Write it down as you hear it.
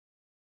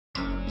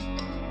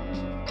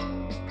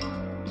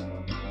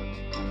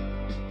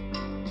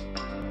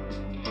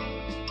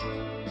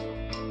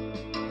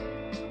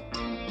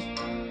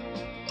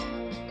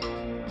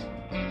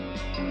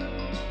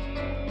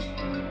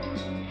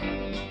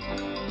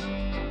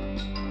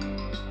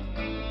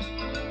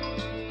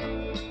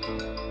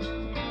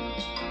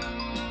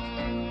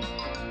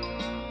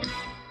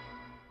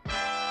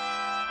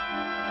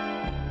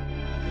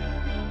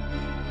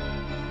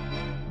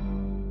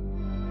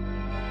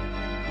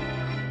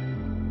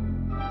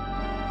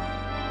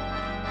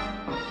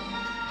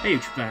Hey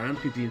YouTube fan,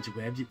 people of the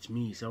interwebs, it's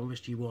me,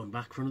 SG1,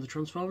 back for another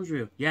Transformers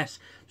review. Yes,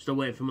 still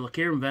waiting for my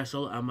Kieran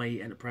vessel and my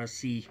Enterprise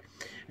C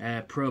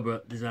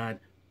Prober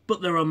design,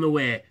 but they're on the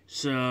way,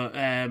 so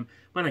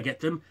when I get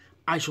them,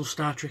 I shall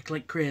Star Trek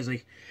like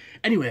crazy.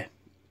 Anyway,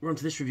 we're on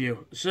to this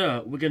review.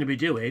 So, we're going to be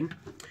doing,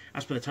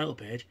 as per the title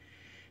page,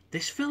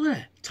 this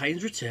fella,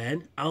 Titan's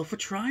Return, Alpha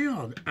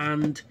Trion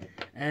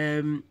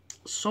and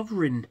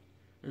Sovereign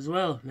as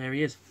well. There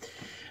he is.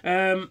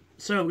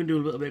 So I'm going to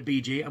do a little bit of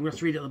BG. I'm going to have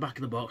to read it at the back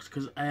of the box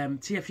because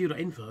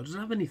tfu.info doesn't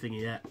have anything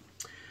yet.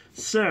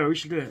 So we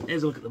should do it.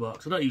 Here's a look at the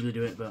box. I don't usually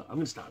do it, but I'm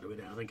going to start doing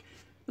it, I think.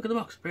 Look at the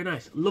box. Very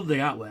nice. Love the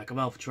artwork of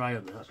Alpha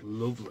Trion. That's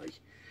lovely.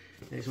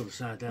 This other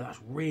side there. That's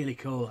really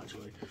cool,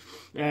 actually.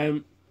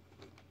 The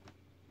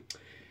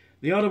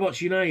Autobots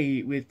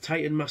unite with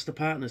Titan Master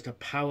Partners to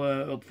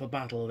power up for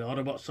battle. The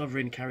Autobot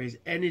Sovereign carries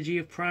energy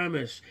of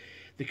Primus,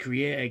 the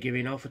creator,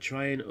 giving Alpha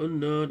Trion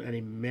unknown and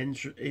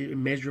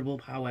immeasurable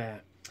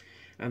power.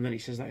 And then he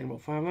says that in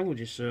about 5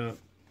 languages, so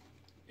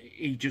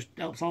he just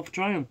helps Alpha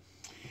Trion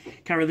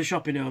carry the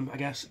shopping home, I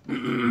guess.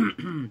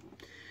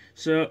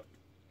 So,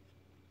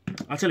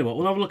 I'll tell you what,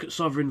 we'll have a look at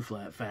Sovereign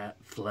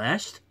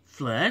first.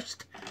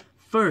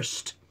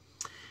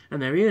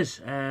 And there he is.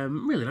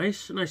 Really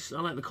nice. Nice.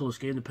 I like the colour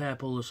scheme. The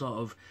purple, the sort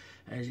of,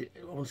 I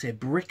want to say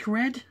brick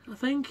red, I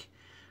think.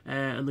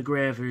 And the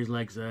grey for his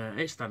legs there.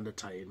 It's standard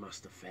Titan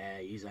Master fare.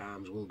 His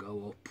arms will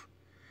go up.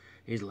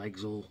 His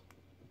legs will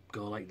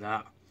go like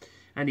that.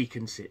 And he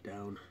can sit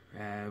down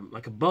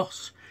like a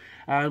boss.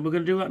 And we're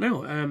going to do that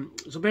now.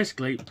 So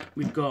basically,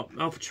 we've got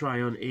Alpha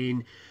Trion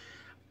in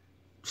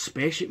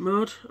spaceship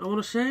mode, I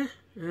want to say.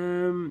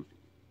 Hang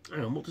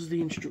on, what does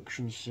the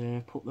instructions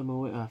say? Put them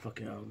away. Ah,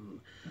 fuck it.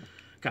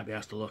 Can't be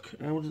asked to look.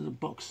 What does the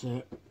box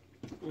say?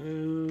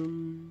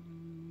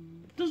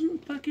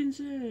 Doesn't fucking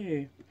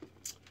say.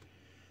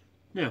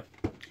 No.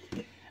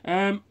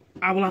 I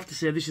will have to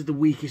say this is the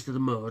weakest of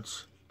the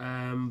modes.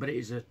 But it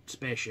is a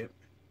spaceship,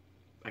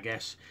 I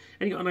guess.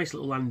 And you got a nice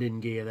little landing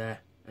gear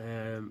there,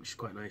 which is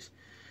quite nice.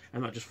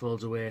 And that just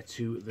folds away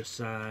to the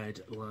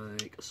side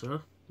like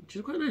so, which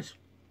is quite nice.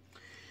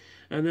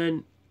 And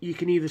then you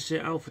can either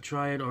sit Alpha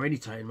Trion or any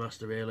Titan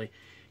Master really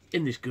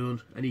in this gun,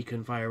 and he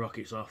can fire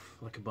rockets off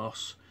like a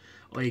boss,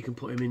 or you can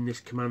put him in this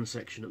command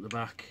section at the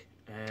back,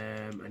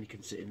 and he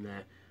can sit in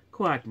there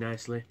quite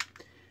nicely,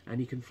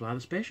 and he can fly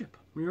the spaceship.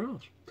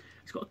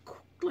 It's got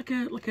like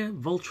a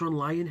Voltron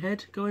lion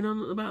head going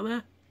on at the back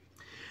there.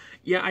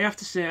 Yeah, I have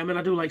to say, I mean,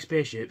 I do like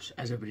spaceships,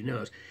 as everybody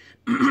knows.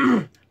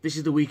 This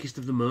is the weakest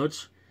of the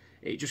modes.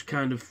 It just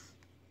kind of,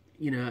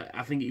 you know,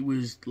 I think it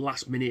was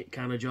last minute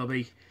kind of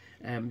jobby.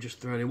 Just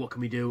throwing in, what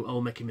can we do?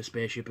 Oh, make him a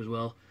spaceship as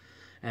well.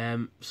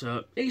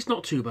 So it's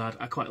not too bad.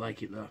 I quite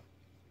like it though.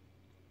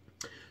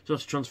 So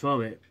to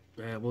transform it,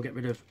 we'll get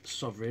rid of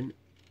Sovereign.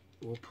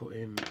 We'll put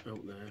him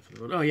out there for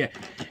the run. Oh yeah,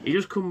 he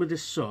does come with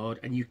this sword,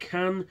 and you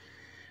can.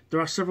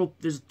 There are several.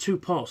 There's 2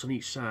 ports on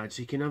each side,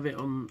 so you can have it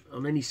on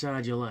any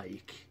side you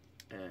like,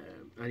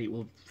 and it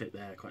will fit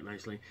there quite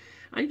nicely.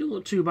 And it doesn't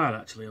look too bad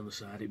actually on the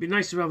side. It'd be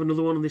nice to have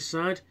another one on this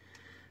side.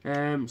 So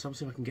I'll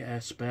see if I can get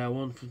a spare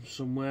one from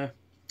somewhere.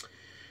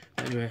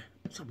 Anyway,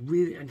 it's a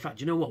really, in fact,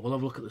 you know what? We'll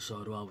have a look at the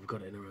sword while we've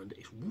got it in around.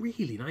 It's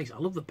really nice. I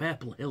love the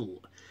purple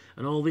hilt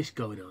and all this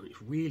going on.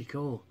 It's really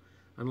cool.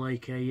 And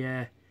like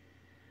a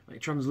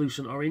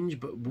translucent orange,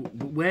 but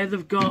where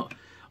they've got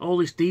all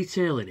this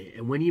detail in it,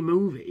 and when you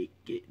move it,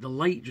 the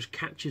light just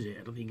catches it.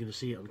 I don't think you're going to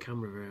see it on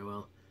camera very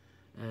well.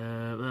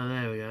 Oh,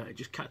 there we go. It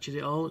just catches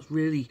it all. It's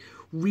really,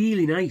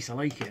 really nice. I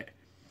like it.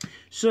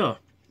 So,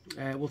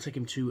 we'll take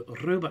him to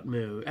robot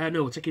mode.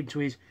 No, we'll take him to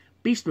his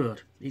beast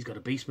mode. He's got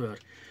a beast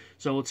mode.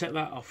 So we'll take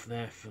that off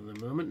there for the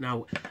moment.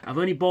 Now, I've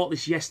only bought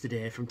this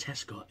yesterday from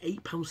Tesco,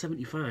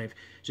 £8.75.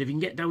 So if you can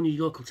get down to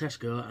your local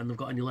Tesco and they've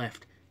got any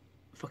left,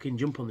 fucking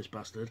jump on this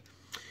bastard.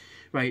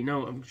 Right,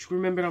 now, I'm just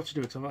remembering how to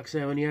do it. So like I say,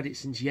 I only had it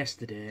since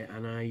yesterday,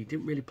 and I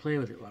didn't really play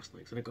with it last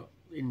night, because I got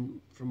in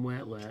from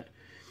work late.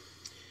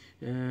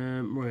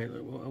 Right,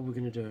 what are we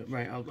going to do?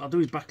 Right, I'll do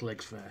his back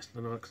legs first,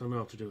 because I know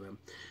how to do them.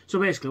 So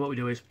basically what we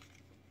do is,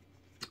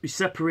 we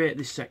separate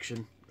this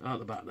section out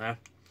the back there,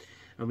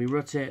 and we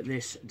rotate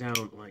this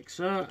down like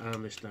so,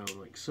 and this down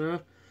like so.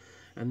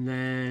 And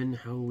then,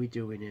 how are we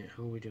doing it?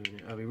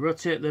 We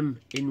rotate them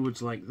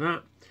inwards like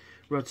that,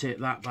 rotate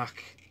that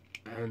back,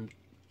 and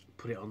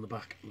put it on the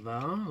back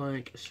there,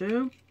 like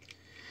so.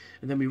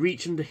 And then we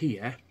reach under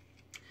here,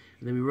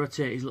 and then we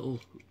rotate his little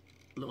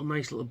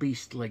nice little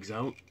beast legs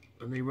out,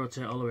 and they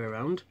rotate all the way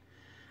around.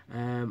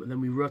 And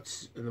then we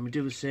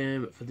do the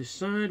same for this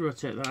side,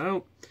 rotate that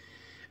out,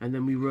 and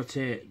then we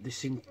rotate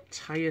this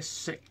entire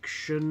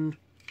section.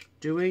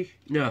 Do we?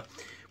 No.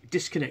 We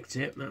disconnect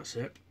it, that's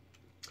it.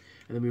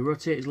 And then we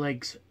rotate his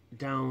legs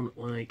down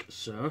like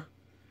so.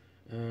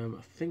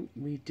 I think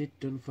we did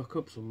done fuck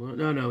up somewhere.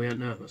 No, we haven't.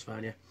 No, that's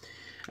fine, yeah.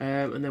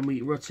 And then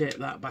we rotate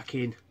that back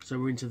in, so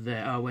we're into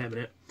there. Oh, wait a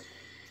minute.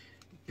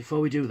 Before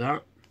we do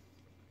that,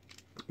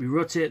 we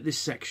rotate this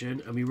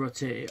section, and we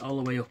rotate it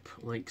all the way up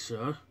like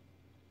so.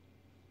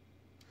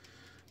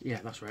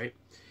 Yeah, that's right.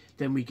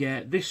 Then we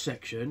get this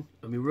section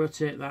and we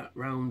rotate that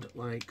round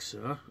like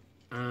so,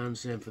 and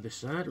same for this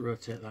side,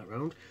 rotate that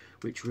round,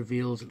 which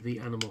reveals the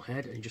animal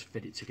head, and you just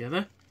fit it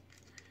together.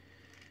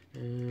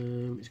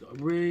 It's got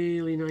a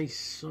really nice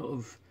sort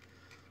of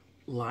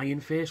lion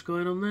face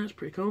going on there, it's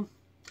pretty cool.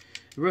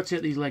 We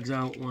rotate these legs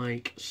out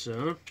like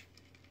so,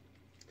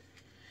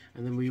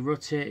 and then we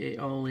rotate it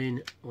all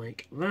in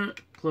like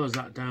that, close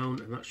that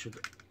down, and that should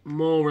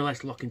more or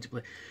less lock into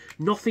place.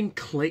 Nothing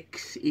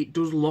clicks, it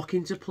does lock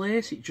into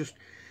place,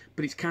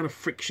 but it's kind of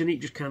friction,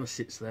 it just kind of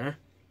sits there.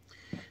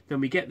 Then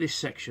we get this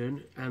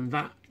section, and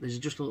that there's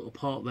just a little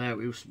port there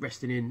we was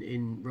resting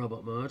in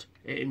robot mode,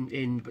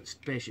 but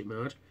spaceship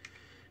mode,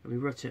 and we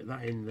rotate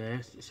that in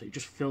there, so it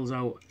just fills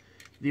out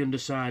the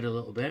underside a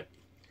little bit.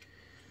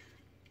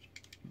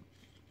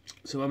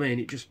 So I mean,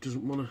 it just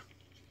doesn't want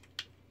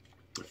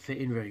to fit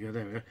in very good.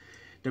 There we go.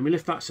 Then we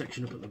lift that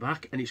section up at the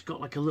back, and it's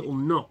got like a little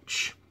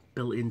notch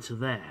built into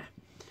there,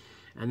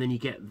 and then you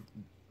get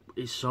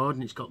his sword,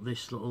 and it's got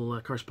this little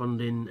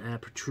corresponding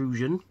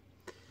protrusion,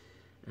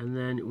 and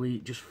then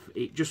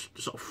it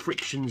just sort of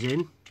frictions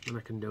in, and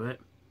I can do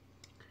it.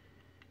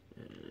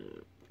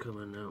 Come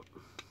on now.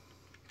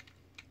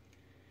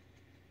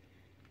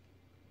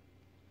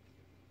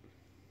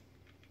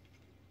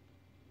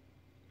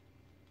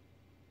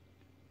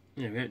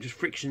 There we go, it just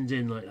frictions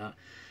in like that,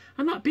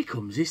 and that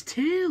becomes his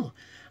tail.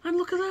 And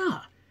look at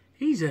that,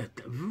 he's a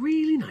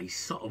really nice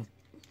sort of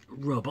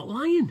robot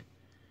lion.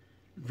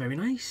 Very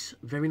nice,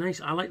 very nice.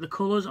 I like the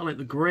colours. I like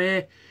the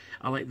grey.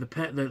 I like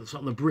the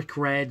sort of the brick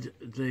red,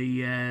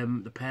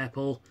 the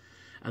purple,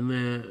 and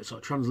the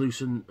sort of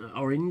translucent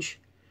orange.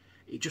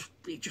 It just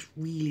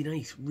really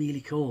nice,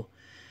 really cool.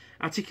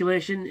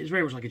 Articulation is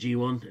very much like a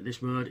G1 at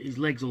this mode. His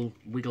legs will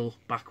wiggle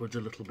backwards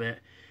a little bit.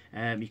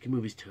 You can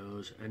move his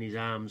toes and his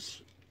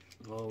arms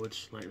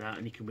forwards like that,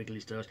 and he can wiggle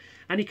his toes,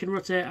 and he can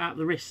rotate out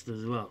the wrist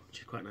as well, which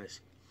is quite nice.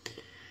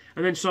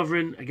 And then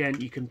Sovereign, again,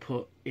 you can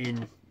put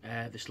in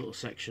this little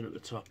section at the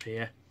top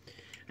here,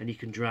 and you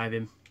can drive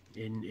him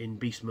in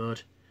beast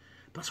mode.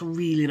 That's a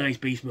really nice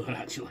beast mode,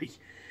 actually.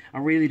 I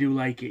really do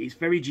like it. It's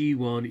very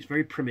G1, it's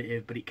very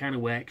primitive, but it kind of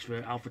works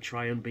for Alpha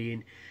Trion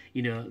being,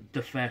 you know,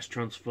 the first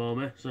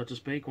Transformer, so to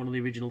speak, one of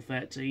the original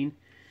 13.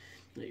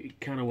 It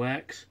kind of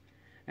works.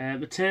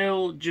 The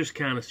tail just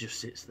kind of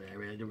sits there,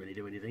 really, doesn't really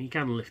do anything. You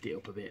can lift it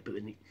up a bit, but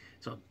then it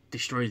sort of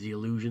destroys the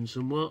illusion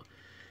somewhat.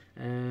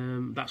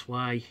 That's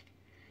why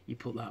you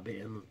put that bit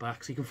in the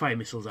back, so you can fire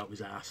missiles out of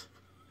his ass.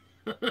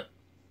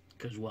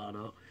 Because why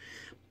not?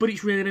 But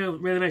it's really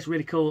nice,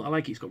 really cool. I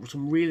like it. It's got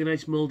some really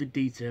nice moulded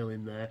detail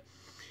in there.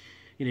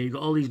 You know, you've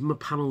got all these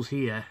panels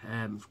here.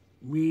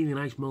 Really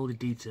nice moulded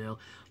detail.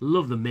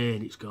 Love the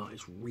mane it's got.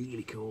 It's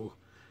really cool.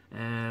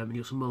 And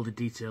you've got some moulded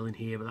detail in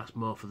here, but that's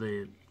more for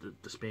the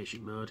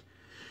spaceship mode.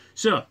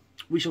 So,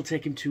 we shall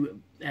take him to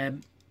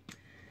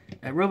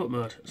robot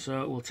mode.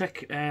 So, we'll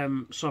take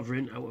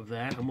Sovereign out of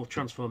there, and we'll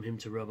transform him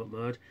to robot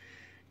mode.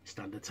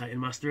 Standard Titan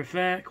Master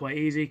affair. Quite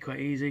easy,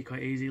 quite easy,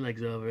 quite easy.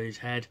 Legs over his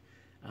head.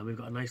 And we've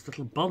got a nice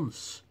little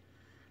bonce.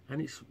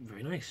 And it's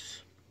very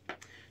nice.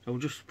 So, we'll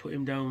just put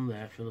him down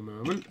there for the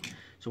moment.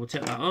 So, we'll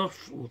take that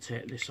off. We'll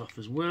take this off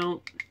as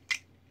well.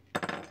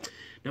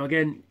 Now,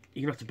 again,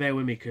 you're going to have to bear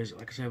with me because,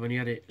 like I said, I've only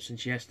had it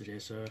since yesterday,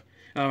 so...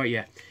 Alright,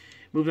 yeah.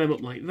 Move them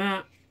up like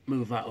that.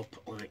 Move that up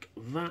like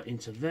that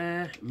into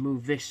there.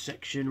 Move this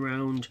section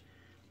round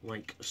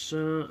like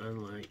so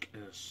and like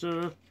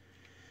so.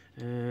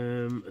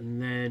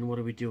 And then what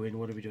are we doing?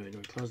 What are we doing?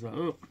 We close that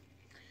up.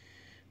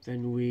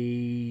 Then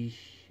we...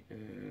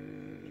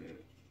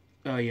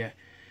 oh, yeah.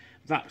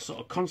 That sort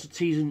of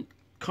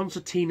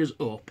concertina's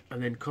up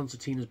and then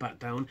concertina's back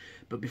down.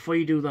 But before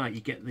you do that,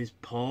 you get these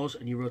paws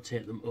and you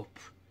rotate them up.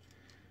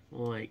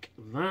 Like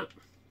that.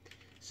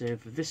 Same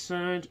for this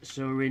side.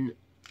 So we're in,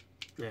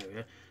 there we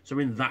are. So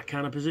we're in that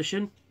kind of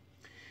position.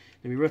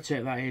 Then we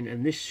rotate that in,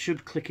 and this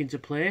should click into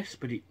place,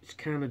 but it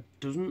kind of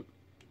doesn't.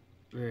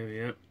 There we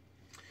are.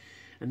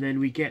 And then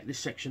we get this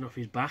section off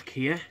his back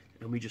here,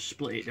 and we just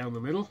split it down the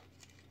middle.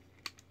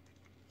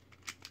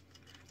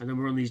 And then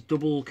we're on these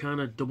double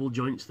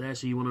joints there.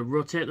 So you want to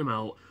rotate them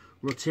out,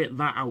 rotate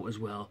that out as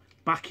well,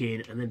 back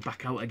in, and then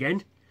back out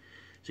again.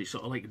 So it's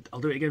sort of like, I'll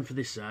do it again for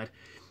this side.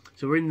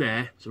 So we're in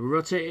there, so we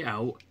rotate it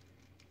out,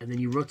 and then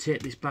you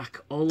rotate this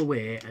back all the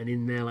way and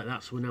in there like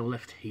that, so we're now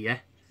left here.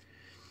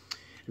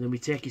 And then we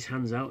take his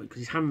hands out, because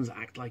his hands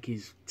act like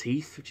his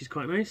teeth, which is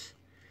quite nice.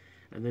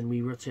 And then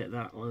we rotate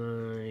that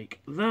like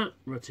that,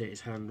 rotate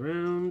his hand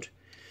round.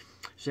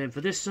 Same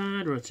for this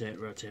side, rotate,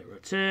 rotate,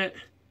 rotate,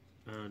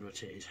 and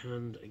rotate his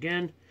hand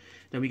again.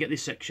 Then we get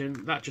this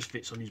section, that just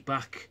fits on his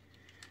back,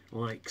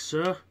 like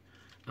so.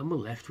 And we're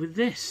left with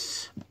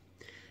this.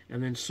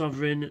 And then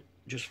Sovereign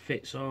just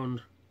fits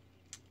on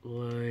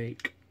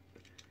like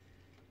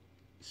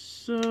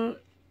so,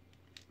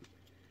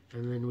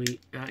 and then we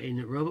are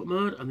in robot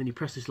mode, and then you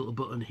press this little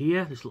button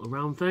here, this little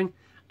round thing,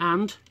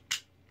 and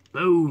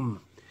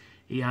boom,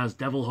 he has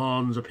devil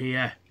horns up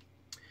here,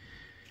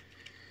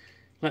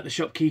 like the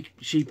shopkeeper,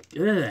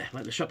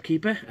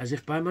 as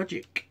if by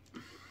magic.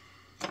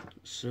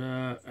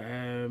 So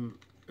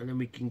and then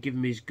we can give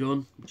him his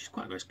gun, which is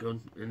quite a nice gun,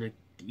 and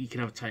you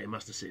can have a Titan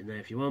Master sitting there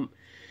if you want.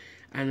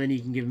 And then you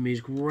can give him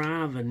his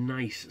rather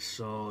nice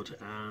sword,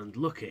 and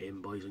look at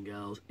him, boys and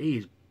girls. He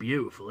is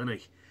beautiful, isn't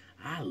he?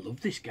 I love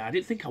this guy. I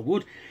didn't think I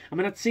would. I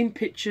mean, I'd seen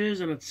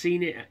pictures and I'd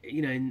seen it,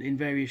 you know, in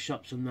various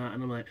shops and that,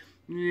 and I'm like,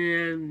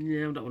 yeah,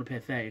 I don't want to pay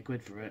 30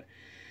 quid for it.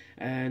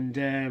 And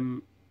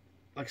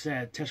like I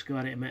said, Tesco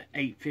had it at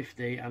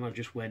 $8.50, and I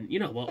just went, you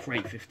know what, for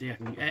 $8.50, I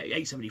can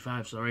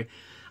 $8.75, sorry,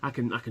 I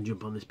can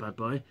jump on this bad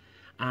boy,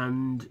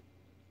 and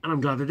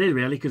I'm glad I did,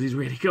 really, because he's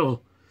really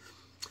cool.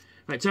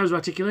 Right, in terms of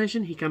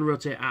articulation, he can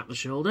rotate at the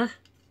shoulder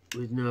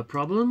with no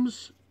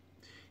problems.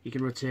 He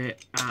can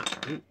rotate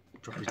at... Oh,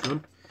 drop his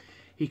gun.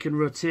 He can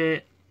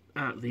rotate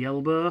at the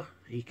elbow.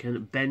 He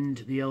can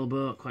bend the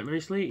elbow quite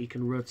nicely. He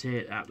can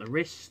rotate at the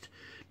wrist.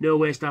 No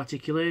waist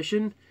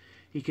articulation.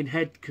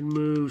 Head can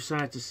move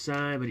side to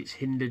side, but it's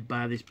hindered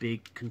by this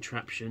big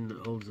contraption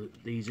that holds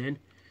these in.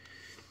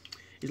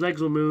 His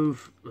legs will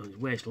move. Well, his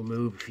waist will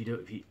move if you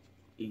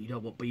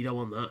don't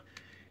want that.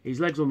 His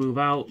legs will move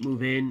out,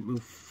 move in,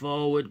 move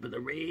forward, but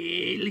they're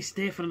really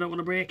stiff and I don't want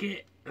to break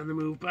it. And they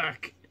move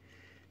back.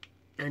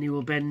 And he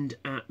will bend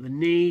at the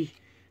knee,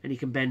 and he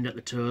can bend at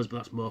the toes, but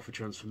that's more for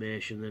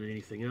transformation than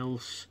anything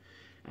else.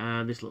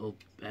 And this little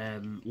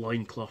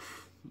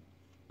loincloth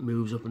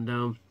moves up and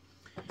down.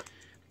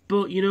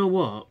 But you know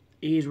what?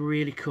 He's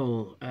really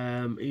cool.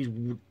 He's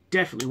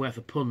definitely worth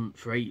a punt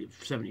for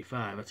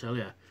 $8.75, I tell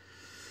you.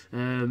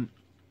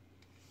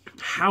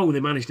 How they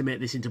managed to make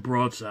this into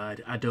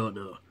broadside, I don't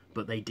know.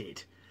 But they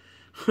did.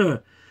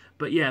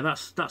 But yeah,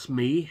 that's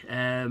me.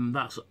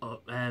 That's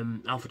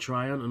Alpha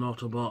Trion and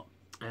Autobot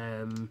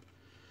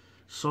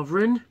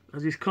Sovereign,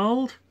 as he's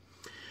called.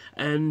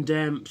 And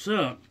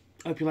so,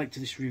 I hope you liked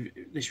this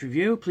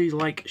review. Please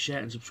like, share,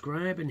 and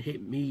subscribe, and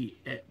hit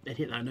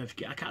that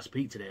notification. I can't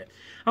speak today.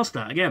 I'll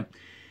start again.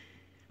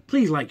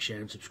 Please like, share,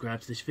 and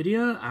subscribe to this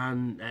video,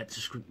 and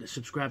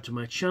subscribe to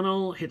my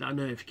channel. Hit that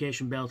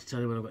notification bell to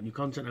tell you when I've got new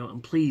content out,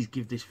 and please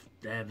give this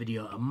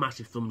video a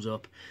massive thumbs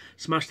up.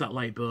 Smash that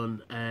like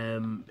button.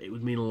 It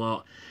would mean a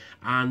lot.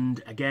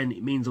 And again,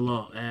 it means a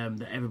lot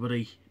that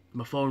everybody,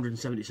 my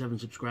 477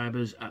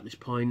 subscribers at this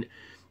point,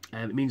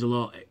 it means a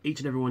lot. Each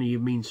and every one of you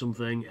means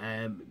something.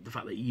 The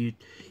fact that you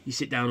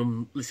sit down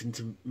and listen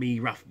to me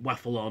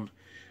waffle on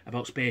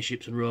about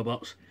spaceships and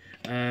robots.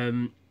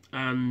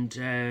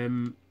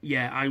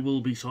 Yeah, I will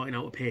be sorting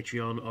out a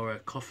Patreon or a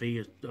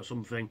coffee or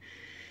something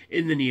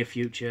in the near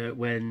future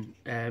when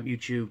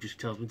YouTube just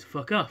tells me to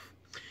fuck off.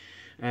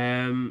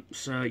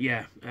 So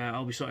yeah,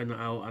 I'll be sorting that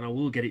out, and I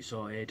will get it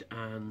sorted,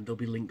 and there'll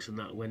be links and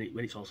that when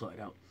it's all sorted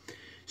out.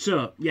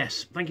 So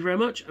yes, thank you very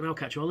much, and I'll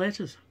catch you all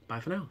later.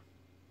 Bye for now.